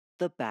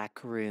The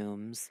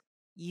Backrooms.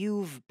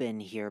 You've been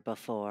here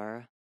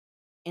before.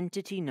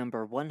 Entity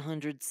number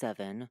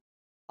 107.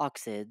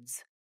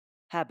 Oxids.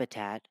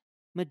 Habitat.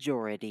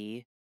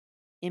 Majority.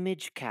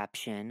 Image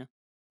caption.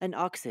 An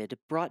oxid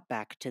brought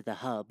back to the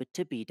hub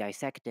to be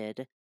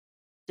dissected.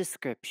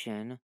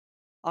 Description.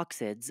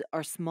 Oxids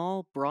are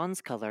small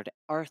bronze-colored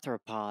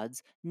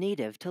arthropods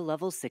native to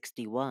level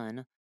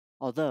 61,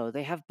 although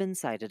they have been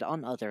sighted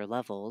on other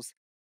levels.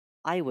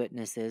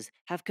 Eyewitnesses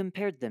have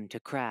compared them to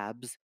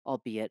crabs,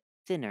 albeit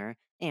thinner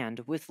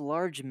and with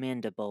large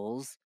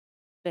mandibles.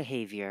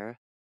 Behavior.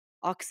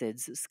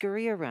 Oxids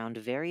scurry around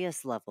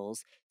various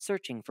levels,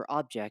 searching for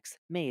objects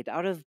made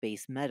out of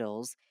base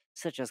metals,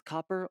 such as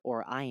copper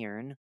or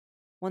iron.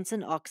 Once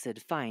an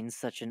oxid finds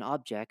such an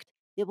object,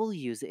 it will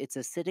use its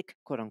acidic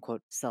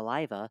quote-unquote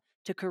saliva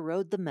to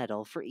corrode the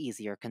metal for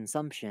easier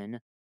consumption.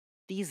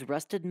 These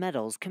rusted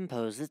metals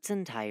compose its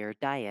entire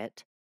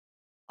diet.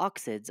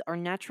 Oxids are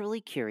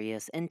naturally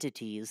curious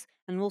entities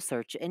and will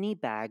search any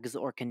bags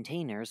or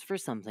containers for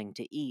something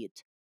to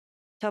eat.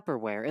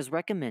 Tupperware is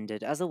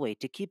recommended as a way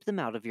to keep them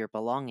out of your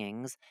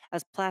belongings,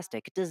 as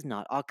plastic does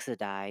not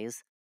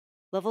oxidize.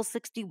 Level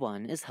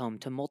 61 is home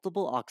to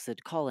multiple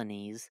oxid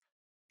colonies.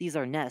 These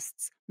are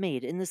nests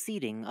made in the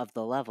seeding of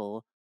the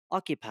level,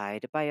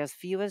 occupied by as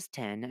few as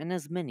 10 and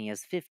as many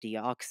as 50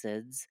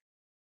 oxids.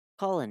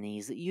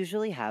 Colonies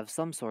usually have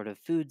some sort of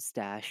food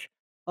stash,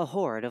 a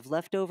hoard of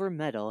leftover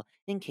metal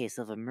in case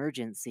of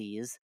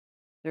emergencies.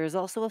 There is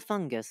also a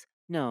fungus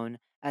known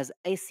as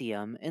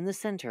Asium in the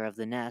center of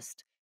the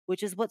nest,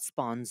 which is what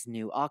spawns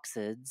new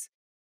oxids.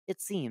 It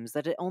seems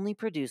that it only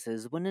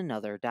produces when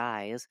another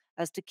dies,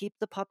 as to keep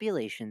the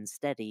population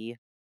steady.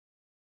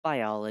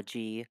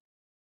 Biology.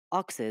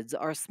 Oxids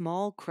are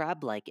small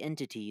crab-like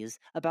entities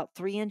about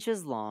 3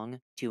 inches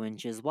long, 2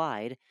 inches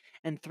wide,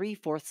 and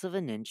 3/4 of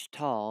an inch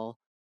tall,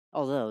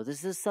 although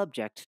this is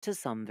subject to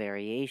some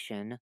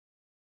variation.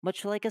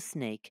 Much like a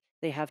snake,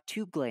 they have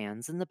 2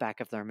 glands in the back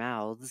of their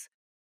mouths.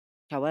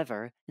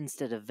 However,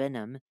 instead of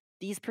venom,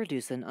 these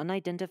produce an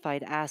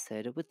unidentified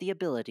acid with the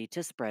ability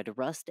to spread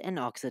rust and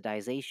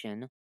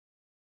oxidization.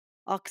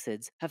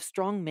 Oxids have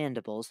strong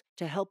mandibles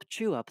to help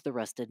chew up the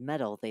rusted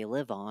metal they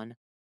live on.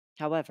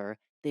 However,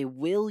 they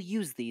will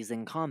use these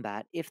in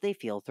combat if they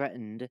feel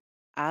threatened.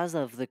 As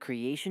of the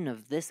creation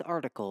of this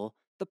article,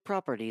 the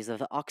properties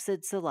of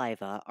oxid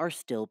saliva are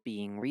still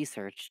being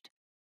researched.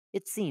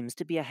 It seems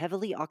to be a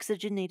heavily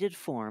oxygenated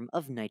form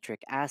of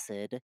nitric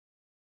acid.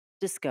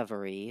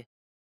 Discovery.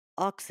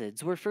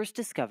 Oxids were first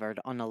discovered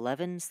on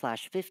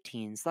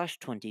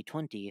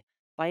 11/15/2020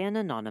 by an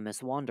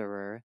anonymous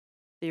wanderer.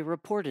 They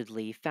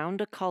reportedly found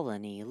a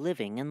colony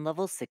living in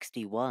level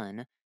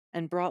 61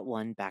 and brought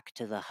one back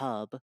to the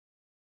hub.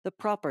 The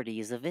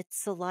properties of its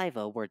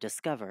saliva were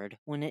discovered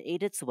when it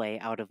ate its way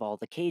out of all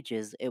the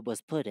cages it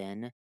was put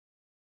in.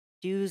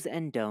 Do's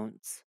and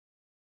don'ts.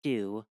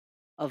 Do.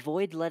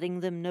 Avoid letting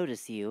them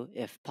notice you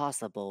if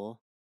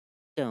possible.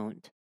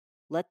 Don't.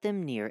 Let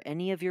them near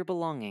any of your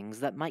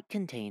belongings that might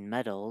contain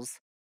metals.